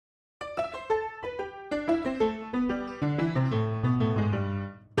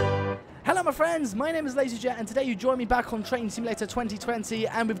Hello my friends, my name is LAZERJET and today you join me back on Train Simulator 2020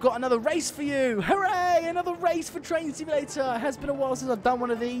 and we've got another race for you. Hooray! Another race for Train Simulator. It has been a while since I've done one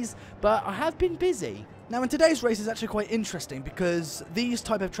of these, but I have been busy. Now in today's race is actually quite interesting because these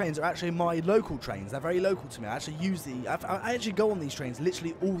type of trains are actually my local trains. They're very local to me. I actually use I actually go on these trains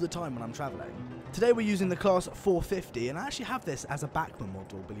literally all the time when I'm travelling. Today we're using the class 450 and I actually have this as a Backman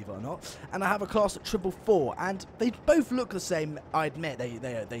model, believe it or not. And I have a class 444 and they both look the same. I admit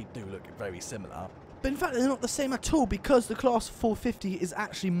they do look very similar. But in fact they're not the same at all because the class 450 is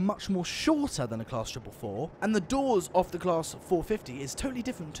actually much more shorter than the class 444. And the doors of the class 450 is totally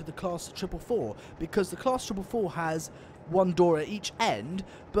different to the class 444 because the class 444 has one door at each end,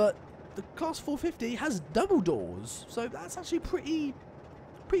 but the class 450 has double doors. So that's actually pretty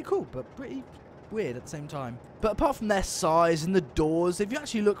cool, but pretty weird at the same time. But apart from their size and the doors, if you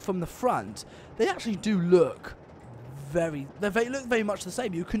actually look from the front, they actually do look look very much the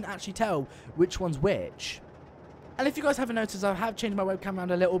same. You couldn't actually tell which one's which. And if you guys haven't noticed, I have changed my webcam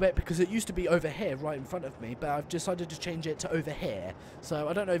around a little bit because it used to be over here right in front of me, but I've decided to change it to over here. So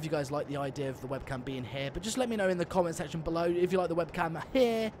I don't know if you guys like the idea of the webcam being here, but just let me know in the comment section below if you like the webcam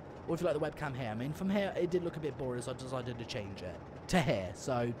here or if you like the webcam here. I mean, from here it did look a bit boring, so I decided to change it to here.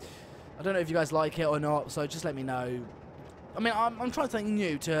 So I don't know if you guys like it or not, so just let me know. I mean, I'm trying something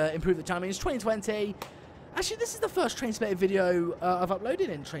new to improve the channel. I mean, it's 2020. Actually, this is the first Train Simulator video I've uploaded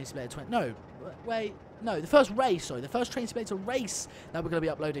in Train Simulator 20. No, wait. No, the first race, sorry. The first Train Simulator race that we're going to be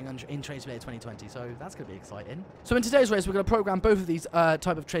uploading in Train Simulator 2020. So that's going to be exciting. So in today's race, we're going to program both of these type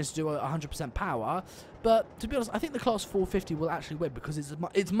of trains to do 100% power. But to be honest, I think the class 450 will actually win because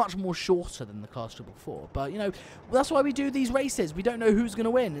it's much more shorter than the class 444. But, you know, that's why we do these races. We don't know who's going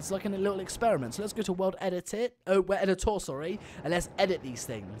to win. It's like a little experiment. So let's go to World Editor, sorry, and let's edit these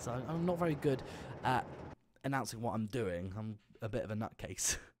things. I'm not very good at announcing what I'm doing. I'm a bit of a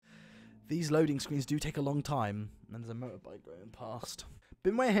nutcase. These loading screens do take a long time, and there's a motorbike going past.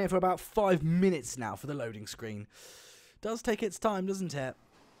 Been waiting here for about 5 minutes now for the loading screen. Does take its time, doesn't it?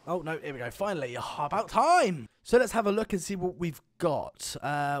 Oh no, here we go, finally, about time! So let's have a look and see what we've got.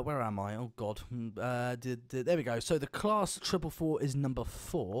 Where am I? Oh god. There we go. So the class 444 is number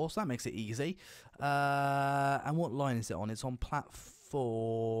 4, so that makes it easy. And what line is it on? It's on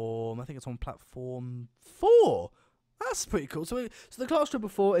platform, I think it's on platform 4. That's pretty cool. So the class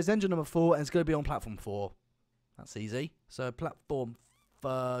 444 is engine number 4 and it's going to be on platform 4. That's easy. So platform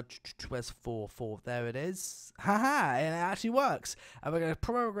where's 4? There it is. Haha, and it actually works. And we're going to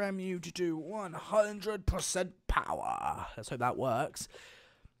program you to do 100% power. Let's hope that works.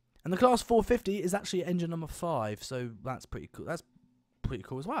 And the class 450 is actually engine number 5. So that's pretty cool. That's pretty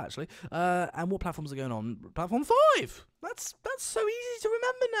cool as well, actually. And what platforms are going on? Platform 5. That's so easy to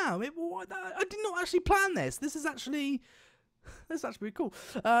remember now. I did not actually plan this. This is actually pretty cool.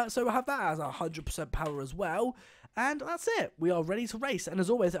 So we'll have that as 100% power as well. And that's it. We are ready to race. And as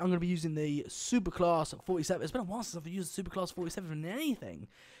always, I'm going to be using the Superclass 47. It's been a while since I've used Superclass 47 in anything.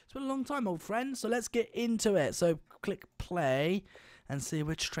 It's been a long time, old friend. So let's get into it. So click play and see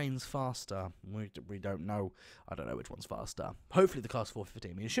which train's faster. We don't know. I don't know which one's faster. Hopefully the class 450.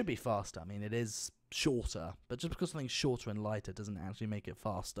 I mean, it should be faster. I mean, it is shorter. But just because something's shorter and lighter doesn't actually make it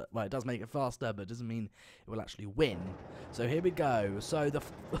faster. Well, it does make it faster, but it doesn't mean it will actually win. So here we go. So the...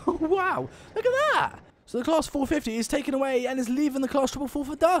 wow! Look at that! So the class 450 is taken away and is leaving the class 444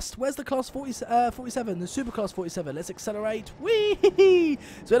 for dust. Where's the class 47? The Superclass 47. Let's accelerate. Whee!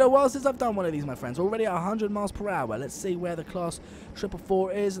 It's been a while since I've done one of these, my friends. We're already at 100 miles per hour. Let's see where the class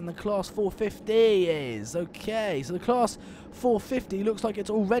 444 is and the class 450 is. Okay, so the class 450 looks like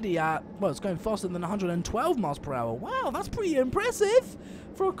it's already at, well, it's going faster than 112 miles per hour. Wow, that's pretty impressive.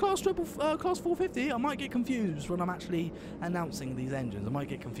 For a class 450, I might get confused when I'm actually announcing these engines. I might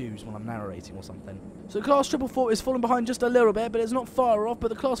get confused when I'm narrating or something. So class 444 is falling behind just a little bit, but it's not far off. But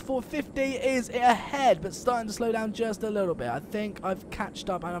the class 450 is ahead, but starting to slow down just a little bit. I think I've catched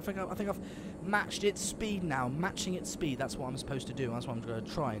up, and I think I've matched its speed now. Matching its speed, that's what I'm supposed to do. That's what I'm going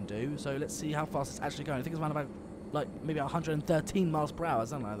to try and do. So let's see how fast it's actually going. I think it's around about, like, maybe 113 miles per hour,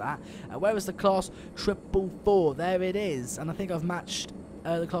 something like that. Where is the class 444? There it is. And I think I've matched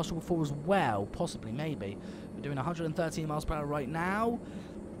the class 444 as well, possibly, maybe. We're doing 113 miles per hour right now,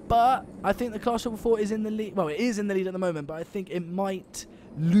 but I think the class 444 is in the lead. Well, it is in the lead at the moment, but I think it might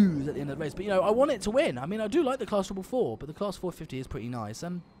lose at the end of the race. But, you know, I want it to win. I mean, I do like the class 444, but the class 450 is pretty nice.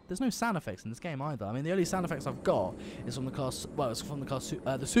 And there's no sound effects in this game either. I mean, the only sound effects I've got is from the class, well, it's from the class, the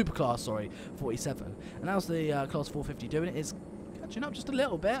Superclass, sorry, 47. And how's the class 450 doing? It is catching up just a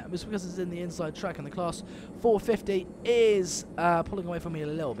little bit. It's because it's in the inside track, and the class 450 is pulling away from me a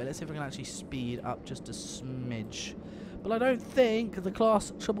little bit. Let's see if I can actually speed up just a smidge. But I don't think the Class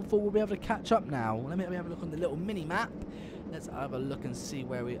 444 will be able to catch up now. Let me have a look on the little mini-map. Let's have a look and see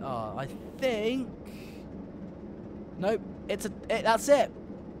where we are. I think... Nope, that's it.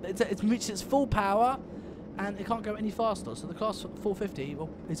 It's reached its full power, and it can't go any faster. So the Class 450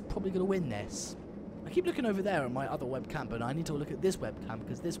 is probably going to win this. I keep looking over there at my other webcam, but I need to look at this webcam,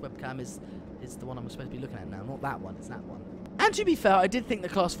 because this webcam is the one I'm supposed to be looking at now. Not that one, it's that one. And to be fair, I did think the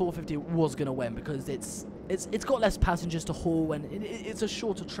Class 450 was going to win, because it's got less passengers to haul, and it's a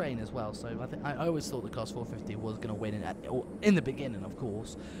shorter train as well. So I always thought the Class 450 was going to win in the beginning, of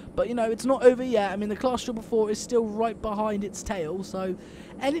course. But you know, it's not over yet. I mean, the Class 444 is still right behind its tail, so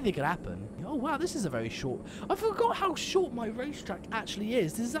anything could happen. Oh wow, this is a very short. I forgot how short my racetrack actually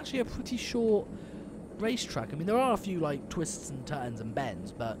is. This is actually a pretty short racetrack. I mean, there are a few like twists and turns and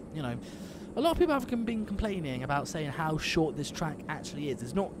bends, but you know, a lot of people have been complaining about saying how short this track actually is.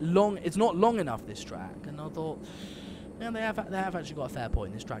 It's not long enough, this track. And I thought, yeah, they have actually got a fair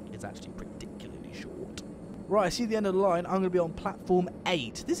point. This track is actually particularly short. Right, I see the end of the line. I'm going to be on platform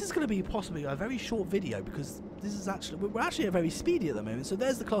 8. This is going to be possibly a very short video, because this is we're actually very speedy at the moment. So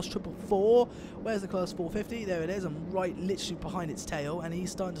there's the Class 444. Where's the Class 450? There it is. I'm right literally behind its tail, and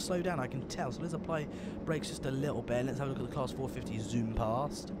he's starting to slow down, I can tell. So let's apply brakes just a little bit. Let's have a look at the Class 450 zoom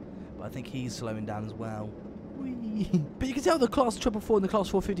past. But I think he's slowing down as well. Whee. But you can tell the Class 444 and the Class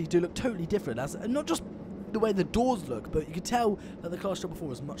 450 do look totally different. That's not just the way the doors look, but you can tell that the Class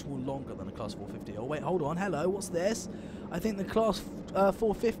 444 is much more longer than the Class 450. Oh wait, hold on, hello, what's this? I think the Class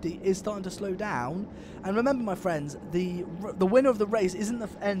 450 is starting to slow down. And remember, my friends, the winner of the race isn't the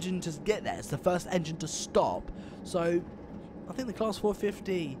engine to get there, it's the first engine to stop. So I think the Class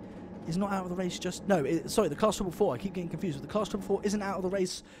 450 is not out of the race just... No, sorry, the Class 444, I keep getting confused. The Class 444 isn't out of the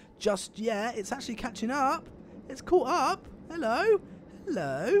race just yet. It's actually catching up. It's caught up. Hello.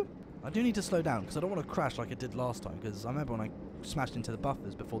 Hello. I do need to slow down, because I don't want to crash like I did last time, because I remember when I smashed into the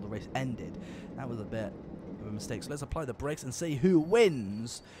buffers before the race ended. That was a bit of a mistake. So let's apply the brakes and see who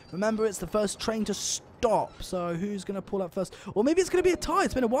wins. Remember, it's the first train to stop, so who's going to pull up first? Or maybe it's going to be a tie.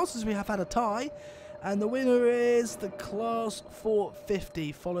 It's been a while since we have had a tie. And the winner is the Class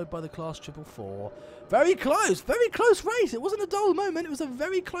 450, followed by the Class 444. Very close race. It wasn't a dull moment. It was a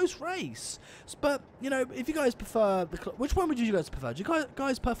very close race. But, you know, if you guys prefer, which one would you guys prefer? Do you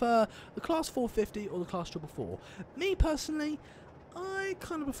guys prefer the Class 450 or the Class 444? Me, personally, I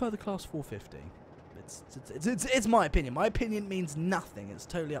kind of prefer the Class 450. It's my opinion. My opinion means nothing. It's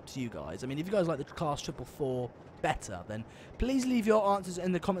totally up to you guys. I mean, if you guys like the Class 444 better, then please leave your answers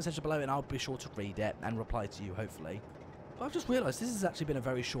in the comment section below, and I'll be sure to read it and reply to you, hopefully. But I've just realised this has actually been a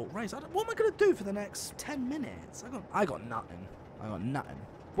very short race. What am I going to do for the next 10 minutes? I got nothing. I got nothing.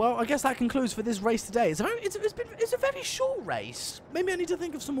 Well, I guess that concludes for this race today. It's a very short race. Maybe I need to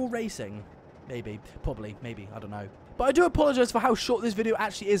think of some more racing. Maybe, probably, maybe, I don't know. But I do apologise for how short this video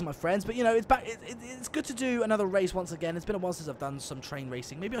actually is, my friends. But, you know, it's good to do another race once again. It's been a while since I've done some train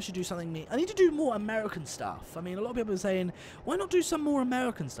racing. Maybe I should do something... I need to do more American stuff. I mean, a lot of people are saying, why not do some more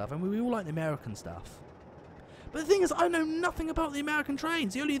American stuff? I mean, we all like the American stuff. But the thing is, I know nothing about the American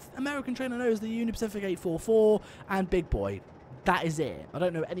trains. The only American train I know is the Union Pacific 844 and Big Boy. That is it. I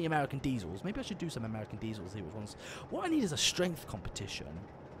don't know any American diesels. Maybe I should do some American diesels, see which ones. What I need is a strength competition.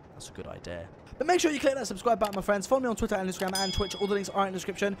 That's a good idea. But make sure you click that subscribe button, my friends. Follow me on Twitter and Instagram and Twitch. All the links are in the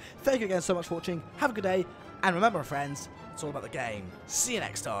description. Thank you again so much for watching. Have a good day. And remember, my friends, it's all about the game. See you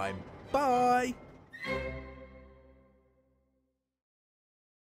next time. Bye.